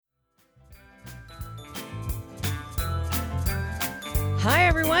Hi,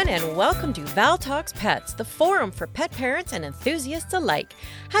 everyone, and welcome to Val Talks Pets, the forum for pet parents and enthusiasts alike.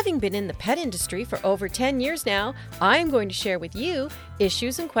 Having been in the pet industry for over 10 years now, I'm going to share with you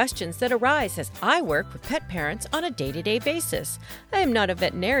issues and questions that arise as I work with pet parents on a day-to-day basis. I am not a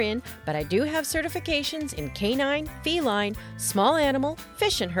veterinarian, but I do have certifications in canine, feline, small animal,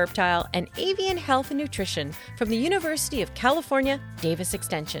 fish and herptile, and avian health and nutrition from the University of California, Davis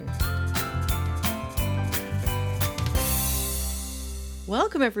Extension.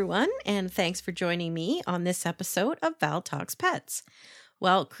 Welcome, everyone, and thanks for joining me on this episode of Val Talks Pets.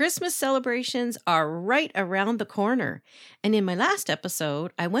 Well, Christmas celebrations are right around the corner, and in my last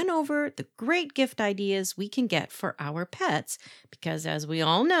episode, I went over the great gift ideas we can get for our pets because, as we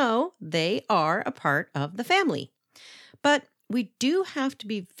all know, they are a part of the family. But we do have to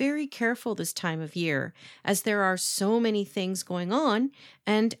be very careful this time of year as there are so many things going on,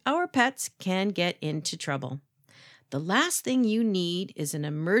 and our pets can get into trouble. The last thing you need is an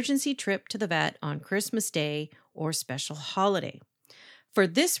emergency trip to the vet on Christmas Day or special holiday. For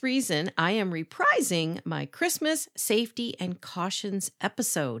this reason, I am reprising my Christmas Safety and Cautions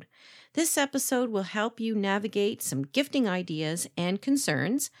episode. This episode will help you navigate some gifting ideas and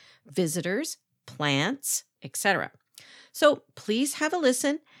concerns, visitors, plants, etc. So please have a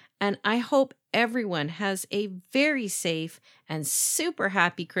listen, and I hope everyone has a very safe and super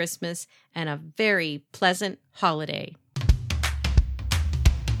happy Christmas and a very pleasant holiday.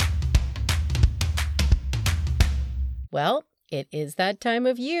 Well, it is that time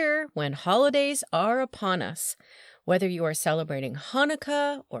of year when holidays are upon us. Whether you are celebrating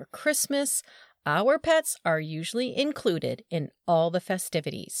Hanukkah or Christmas, our pets are usually included in all the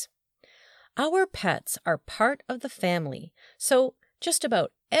festivities. Our pets are part of the family, so just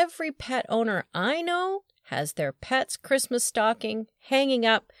about every pet owner I know has their pet's Christmas stocking hanging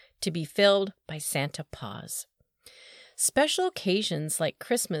up to be filled by Santa Paws. Special occasions like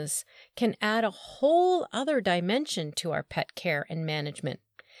Christmas can add a whole other dimension to our pet care and management.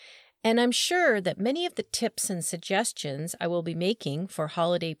 And I'm sure that many of the tips and suggestions I will be making for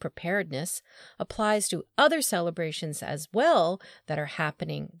holiday preparedness applies to other celebrations as well that are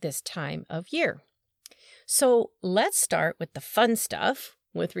happening this time of year. So let's start with the fun stuff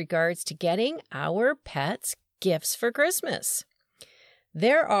with regards to getting our pets gifts for Christmas.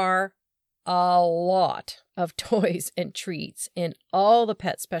 There are a lot of toys and treats in all the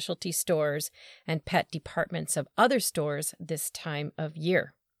pet specialty stores and pet departments of other stores this time of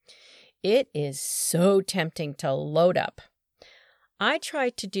year. It is so tempting to load up. I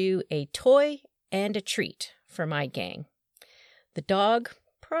tried to do a toy and a treat for my gang. The dog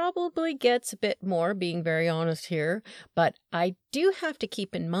probably gets a bit more, being very honest here, but I do have to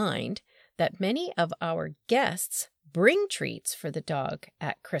keep in mind that many of our guests bring treats for the dog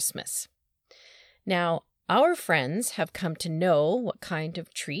at Christmas. Now, our friends have come to know what kind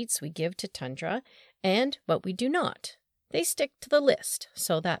of treats we give to Tundra and what we do not. They stick to the list,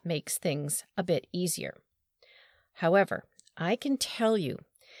 so that makes things a bit easier. However, I can tell you,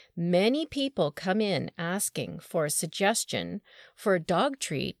 many people come in asking for a suggestion for a dog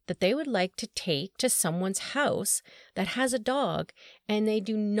treat that they would like to take to someone's house that has a dog and they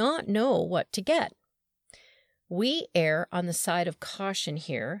do not know what to get. We err on the side of caution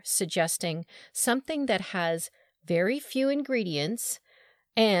here, suggesting something that has very few ingredients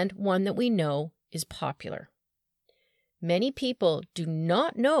and one that we know is popular. Many people do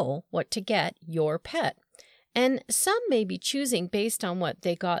not know what to get your pet, and some may be choosing based on what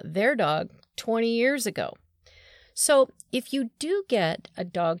they got their dog 20 years ago. So if you do get a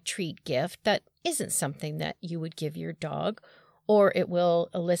dog treat gift that isn't something that you would give your dog, or it will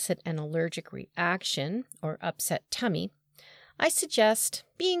elicit an allergic reaction or upset tummy, I suggest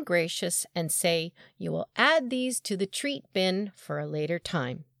being gracious and say you will add these to the treat bin for a later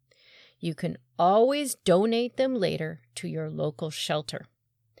time. You can always donate them later to your local shelter.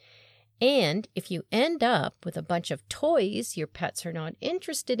 And if you end up with a bunch of toys your pets are not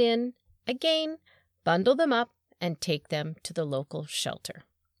interested in, again, bundle them up and take them to the local shelter.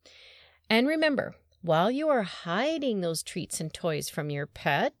 And remember, while you are hiding those treats and toys from your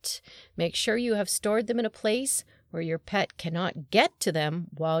pet, make sure you have stored them in a place where your pet cannot get to them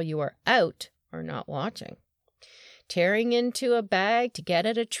while you are out or not watching. Tearing into a bag to get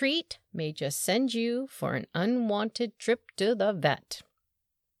at a treat may just send you for an unwanted trip to the vet.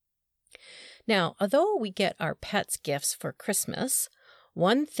 Now, although we get our pets gifts for Christmas,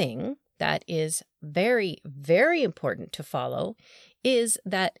 one thing that is very, very important to follow is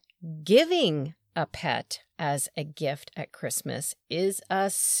that giving a pet as a gift at Christmas is a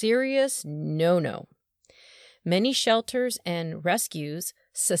serious no-no. Many shelters and rescues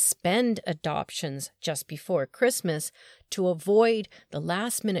suspend adoptions just before Christmas to avoid the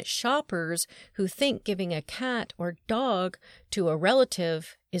last-minute shoppers who think giving a cat or dog to a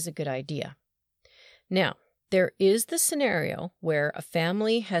relative is a good idea. Now, there is the scenario where a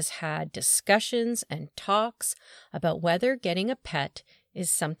family has had discussions and talks about whether getting a pet is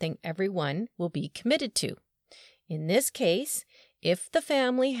something everyone will be committed to. In this case, if the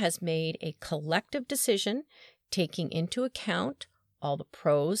family has made a collective decision taking into account all the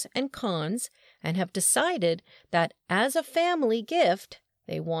pros and cons and have decided that as a family gift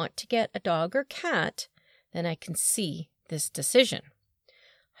they want to get a dog or cat, then I can see this decision.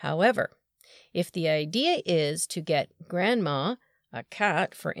 However, if the idea is to get grandma a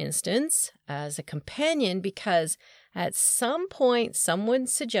cat, for instance, as a companion because at some point someone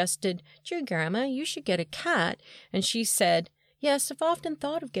suggested, "Gee, Grandma, you should get a cat," and she said, "Yes, I've often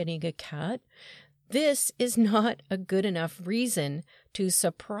thought of getting a cat," this is not a good enough reason to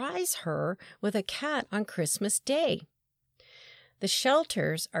surprise her with a cat on Christmas Day. The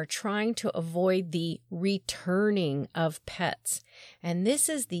shelters are trying to avoid the returning of pets, and this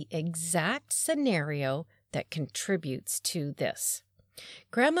is the exact scenario that contributes to this.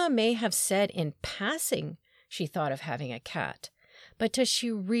 Grandma may have said in passing she thought of having a cat, but does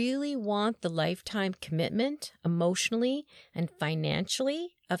she really want the lifetime commitment, emotionally and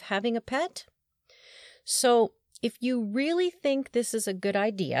financially, of having a pet? So, if you really think this is a good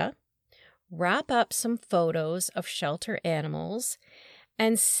idea, wrap up some photos of shelter animals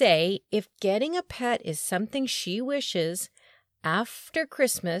and say if getting a pet is something she wishes, after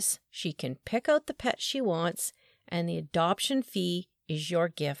Christmas she can pick out the pet she wants and the adoption fee is your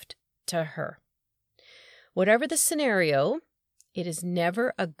gift to her. Whatever the scenario, it is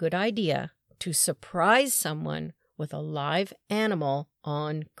never a good idea to surprise someone with a live animal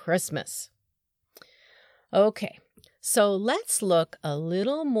on Christmas. Okay, so let's look a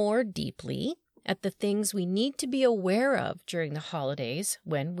little more deeply at the things we need to be aware of during the holidays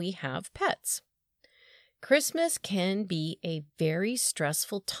when we have pets. Christmas can be a very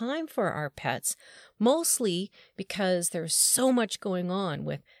stressful time for our pets, mostly because there's so much going on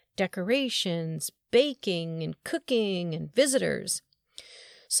with decorations, baking and cooking and visitors.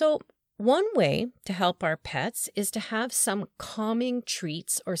 So one way to help our pets is to have some calming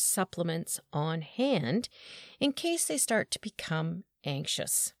treats or supplements on hand in case they start to become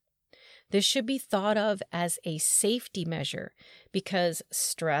anxious. This should be thought of as a safety measure because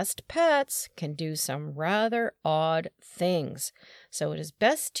stressed pets can do some rather odd things. So it is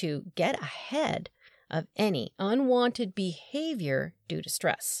best to get ahead of any unwanted behavior due to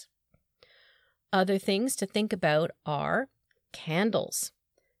stress. Other things to think about are candles,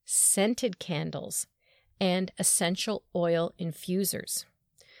 scented candles, and essential oil infusers.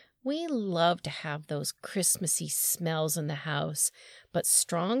 We love to have those Christmassy smells in the house, but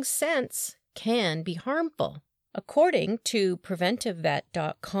strong scents can be harmful. According to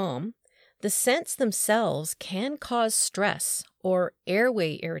PreventiveVet.com, the scents themselves can cause stress or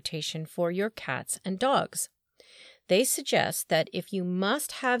airway irritation for your cats and dogs. They suggest that if you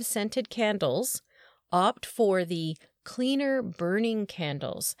must have scented candles, opt for the cleaner burning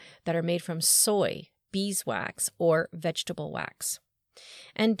candles that are made from soy, beeswax, or vegetable wax.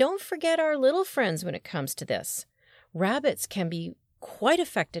 And don't forget our little friends when it comes to this. Rabbits can be quite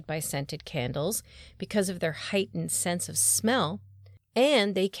affected by scented candles because of their heightened sense of smell,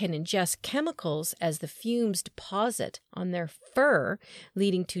 and they can ingest chemicals as the fumes deposit on their fur,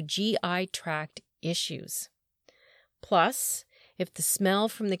 leading to GI tract issues. Plus, if the smell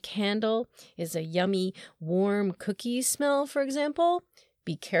from the candle is a yummy, warm cookie smell, for example,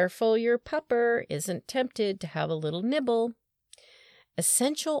 be careful your pupper isn't tempted to have a little nibble.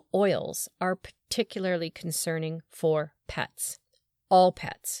 Essential oils are particularly concerning for pets. All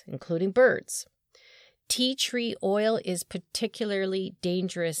pets, including birds. Tea tree oil is particularly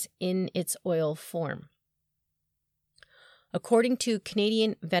dangerous in its oil form. According to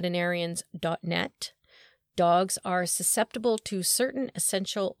CanadianVeterinarians.net, dogs are susceptible to certain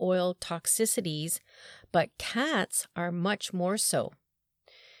essential oil toxicities, but cats are much more so.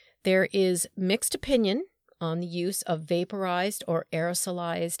 There is mixed opinion on the use of vaporized or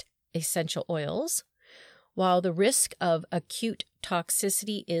aerosolized essential oils. While the risk of acute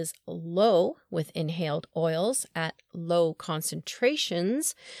toxicity is low with inhaled oils at low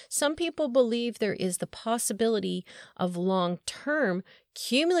concentrations, some people believe there is the possibility of long-term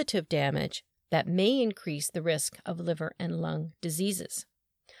cumulative damage that may increase the risk of liver and lung diseases.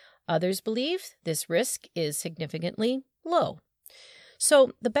 Others believe this risk is significantly low.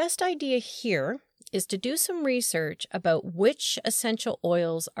 So the best idea here is to do some research about which essential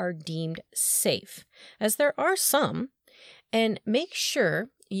oils are deemed safe, as there are some, And make sure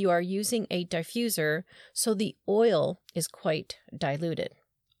you are using a diffuser so the oil is quite diluted.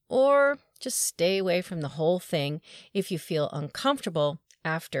 Or just stay away from the whole thing if you feel uncomfortable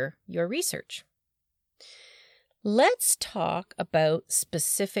after your research. Let's talk about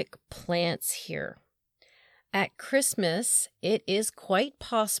specific plants here. At Christmas, it is quite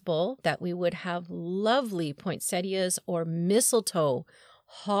possible that we would have lovely poinsettias or mistletoe,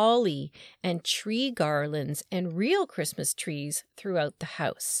 holly, and tree garlands and real Christmas trees throughout the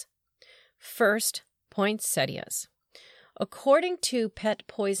house. First, poinsettias. According to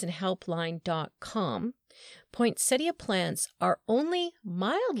petpoisonhelpline.com, poinsettia plants are only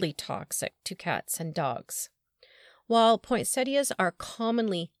mildly toxic to cats and dogs. While poinsettias are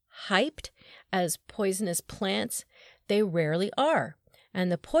commonly hyped as poisonous plants, they rarely are,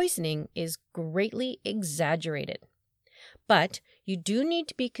 and the poisoning is greatly exaggerated. But you do need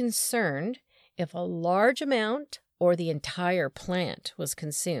to be concerned if a large amount or the entire plant was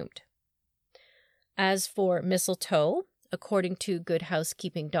consumed. As for mistletoe, according to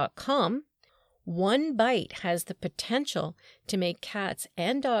goodhousekeeping.com, one bite has the potential to make cats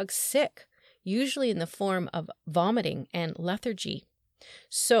and dogs sick, usually in the form of vomiting and lethargy.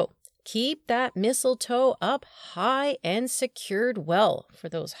 So keep that mistletoe up high and secured well for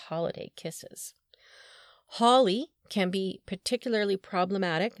those holiday kisses. Holly can be particularly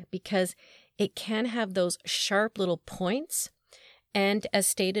problematic because it can have those sharp little points. And as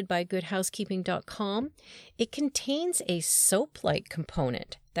stated by goodhousekeeping.com, it contains a soap-like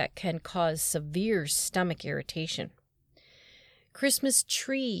component that can cause severe stomach irritation. Christmas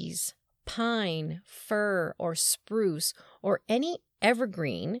trees, pine, fir, or spruce, or any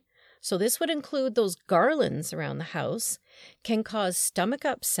evergreen, so this would include those garlands around the house, can cause stomach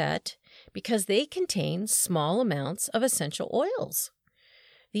upset because they contain small amounts of essential oils.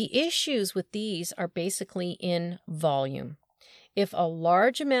 The issues with these are basically in volume. If a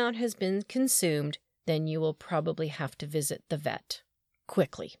large amount has been consumed, then you will probably have to visit the vet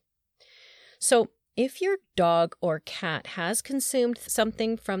quickly. So, if your dog or cat has consumed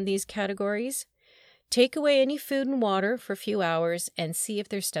something from these categories, take away any food and water for a few hours and see if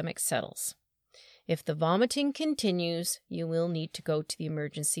their stomach settles. If the vomiting continues, you will need to go to the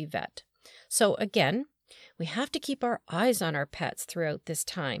emergency vet. So again, we have to keep our eyes on our pets throughout this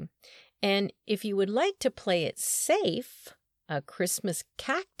time. And if you would like to play it safe, a Christmas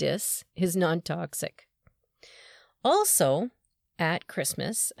cactus is non-toxic. Also, at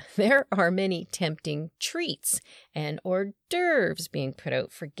Christmas, there are many tempting treats and hors d'oeuvres being put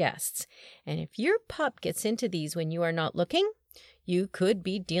out for guests. And if your pup gets into these when you are not looking, you could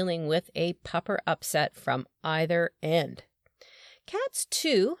be dealing with a pupper upset from either end. Cats,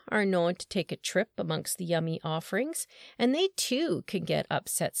 too, are known to take a trip amongst the yummy offerings, and they, too, can get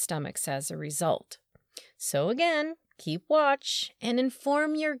upset stomachs as a result. So again, keep watch and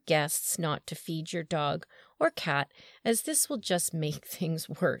inform your guests not to feed your dog or cat, as this will just make things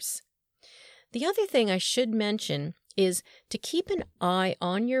worse. The other thing I should mention is to keep an eye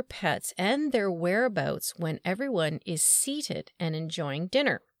on your pets and their whereabouts when everyone is seated and enjoying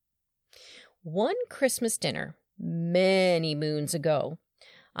dinner. One Christmas dinner, many moons ago,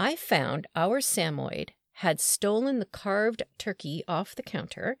 I found our Samoyed had stolen the carved turkey off the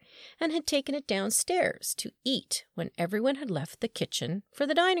counter and had taken it downstairs to eat when everyone had left the kitchen for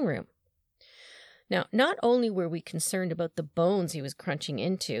the dining room. Now, not only were we concerned about the bones he was crunching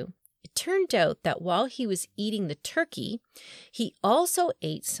into, it turned out that while he was eating the turkey, he also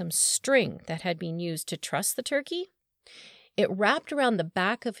ate some string that had been used to truss the turkey. It wrapped around the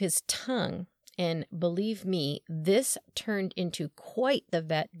back of his tongue, and believe me, this turned into quite the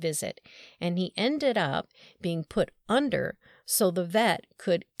vet visit, and he ended up being put under so the vet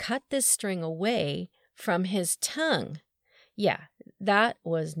could cut this string away from his tongue. Yeah, that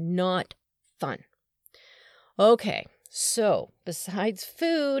was not fun. Okay, so besides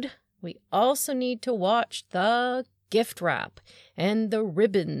food, we also need to watch the gift wrap and the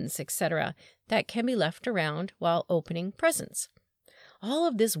ribbons, etc., that can be left around while opening presents. All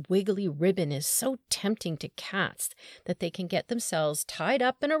of this wiggly ribbon is so tempting to cats that they can get themselves tied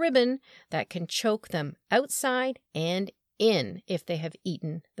up in a ribbon that can choke them outside and in if they have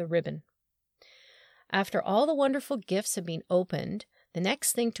eaten the ribbon. After all the wonderful gifts have been opened, the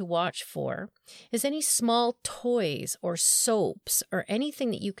next thing to watch for is any small toys or soaps or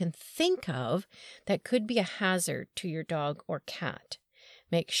anything that you can think of that could be a hazard to your dog or cat.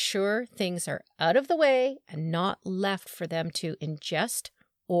 Make sure things are out of the way and not left for them to ingest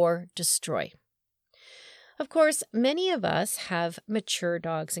or destroy. Of course, many of us have mature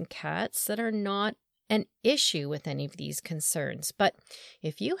dogs and cats that are not an issue with any of these concerns. But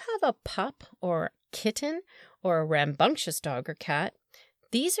if you have a pup or kitten or a rambunctious dog or cat,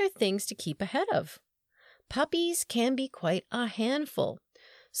 these are things to keep ahead of. Puppies can be quite a handful.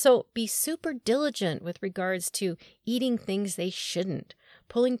 So be super diligent with regards to eating things they shouldn't,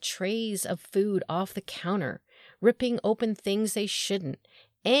 pulling trays of food off the counter, ripping open things they shouldn't,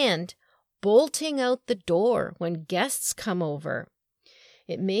 and bolting out the door when guests come over.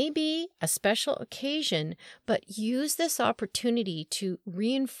 It may be a special occasion, but use this opportunity to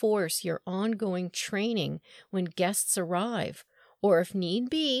reinforce your ongoing training when guests arrive, or if need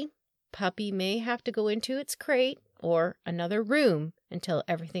be, puppy may have to go into its crate or another room until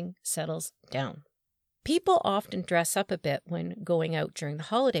everything settles down. People often dress up a bit when going out during the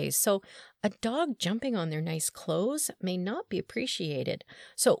holidays, so a dog jumping on their nice clothes may not be appreciated.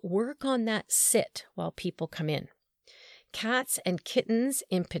 So work on that sit while people come in. Cats and kittens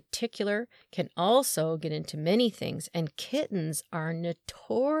in particular can also get into many things, and kittens are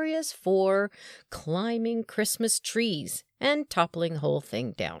notorious for climbing Christmas trees and toppling the whole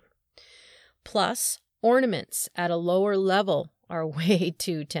thing down. Plus, ornaments at a lower level are way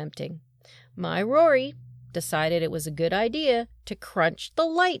too tempting. My Rory decided it was a good idea to crunch the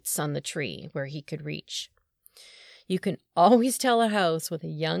lights on the tree where he could reach. You can always tell a house with a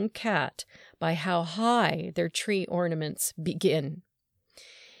young cat by how high their tree ornaments begin.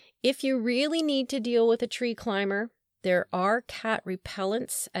 If you really need to deal with a tree climber, there are cat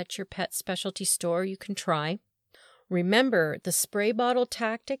repellents at your pet specialty store you can try. Remember, the spray bottle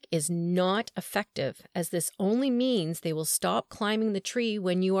tactic is not effective, as this only means they will stop climbing the tree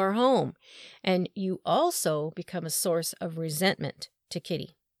when you are home, and you also become a source of resentment to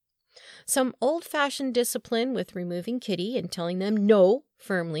Kitty. Some old-fashioned discipline with removing Kitty and telling them no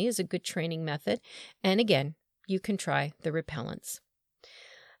firmly is a good training method, and again, you can try the repellents.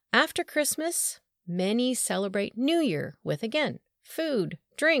 After Christmas, many celebrate New Year with, again, food,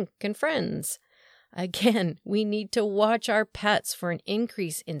 drink, and friends. Again, we need to watch our pets for an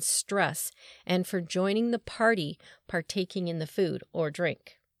increase in stress and for joining the party, partaking in the food or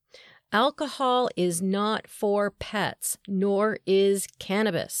drink. Alcohol is not for pets, nor is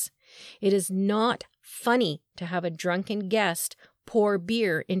cannabis. It is not funny to have a drunken guest pour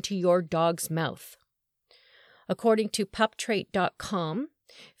beer into your dog's mouth. According to puptrait.com,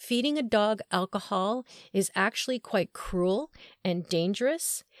 feeding a dog alcohol is actually quite cruel and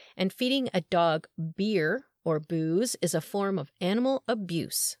dangerous, and feeding a dog beer or booze is a form of animal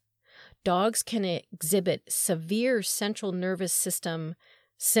abuse. Dogs can exhibit severe central nervous system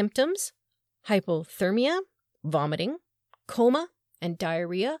symptoms, hypothermia, vomiting, coma, and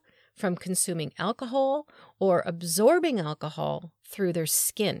diarrhea from consuming alcohol or absorbing alcohol through their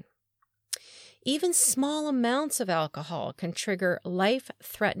skin. Even small amounts of alcohol can trigger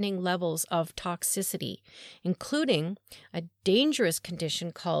life-threatening levels of toxicity, including a dangerous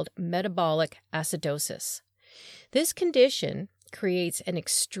condition called metabolic acidosis. This condition creates an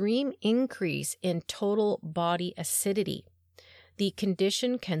extreme increase in total body acidity. The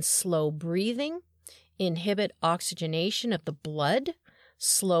condition can slow breathing, inhibit oxygenation of the blood,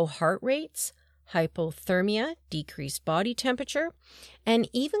 slow heart rates, hypothermia, decreased body temperature, and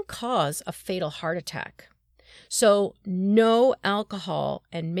even cause a fatal heart attack. So no alcohol,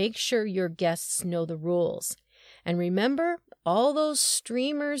 and make sure your guests know the rules. And remember, all those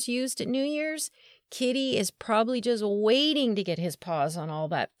streamers used at New Year's, Kitty is probably just waiting to get his paws on all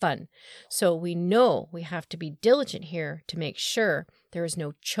that fun. So we know we have to be diligent here to make sure there is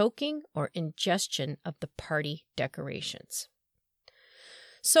no choking or ingestion of the party decorations.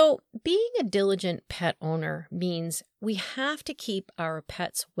 So being a diligent pet owner means we have to keep our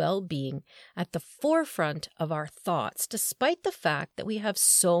pet's well-being at the forefront of our thoughts, despite the fact that we have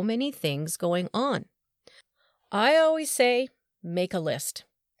so many things going on. I always say, make a list.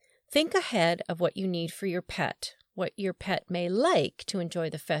 Think ahead of what you need for your pet, what your pet may like to enjoy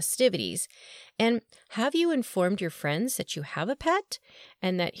the festivities, and have you informed your friends that you have a pet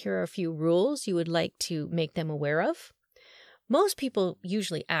and that here are a few rules you would like to make them aware of? Most people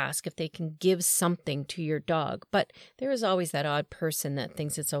usually ask if they can give something to your dog, but there is always that odd person that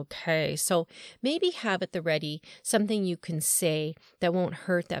thinks it's okay. So maybe have at the ready something you can say that won't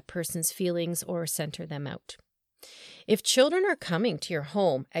hurt that person's feelings or center them out. If children are coming to your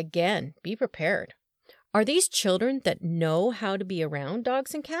home, again, be prepared. Are these children that know how to be around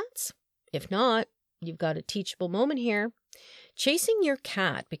dogs and cats? If not, you've got a teachable moment here. Chasing your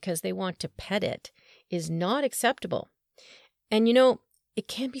cat because they want to pet it is not acceptable. And you know, it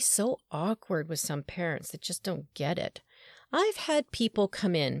can be so awkward with some parents that just don't get it. I've had people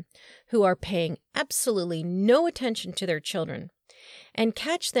come in who are paying absolutely no attention to their children, and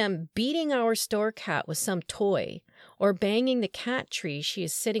catch them beating our store cat with some toy or banging the cat tree she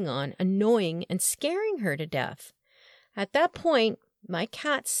is sitting on, annoying and scaring her to death. At that point, my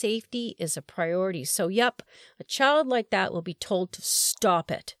cat's safety is a priority. So, yep, a child like that will be told to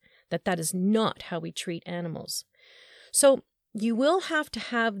stop it, that is not how we treat animals. So, you will have to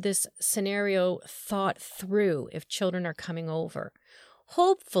have this scenario thought through if children are coming over.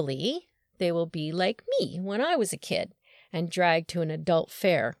 Hopefully, they will be like me when I was a kid and dragged to an adult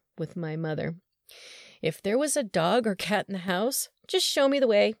fair with my mother. If there was a dog or cat in the house, just show me the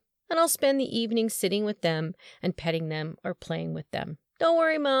way, and I'll spend the evening sitting with them and petting them or playing with them. Don't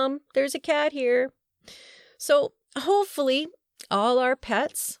worry, Mom, there's a cat here. So hopefully all our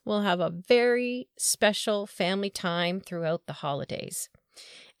pets will have a very special family time throughout the holidays.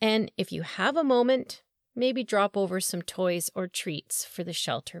 And if you have a moment, maybe drop over some toys or treats for the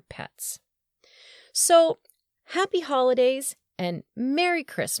shelter pets. So, happy holidays and Merry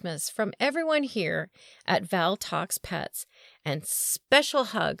Christmas from everyone here at Val Talks Pets, and special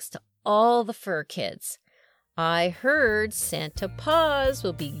hugs to all the fur kids. I heard Santa Paws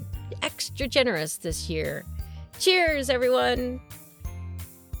will be extra generous this year. Cheers, everyone!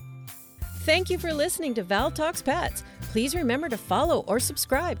 Thank you for listening to Val Talks Pets. Please remember to follow or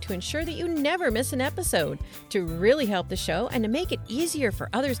subscribe to ensure that you never miss an episode. To really help the show and to make it easier for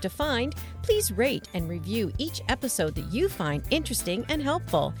others to find, please rate and review each episode that you find interesting and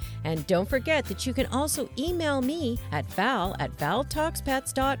helpful. And don't forget that you can also email me at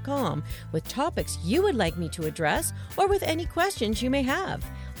val@valtalkspets.com with topics you would like me to address or with any questions you may have.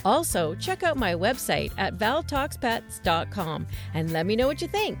 Also, check out my website at valtalkspets.com and let me know what you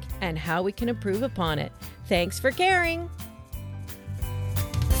think and how we can improve upon it. Thanks for caring.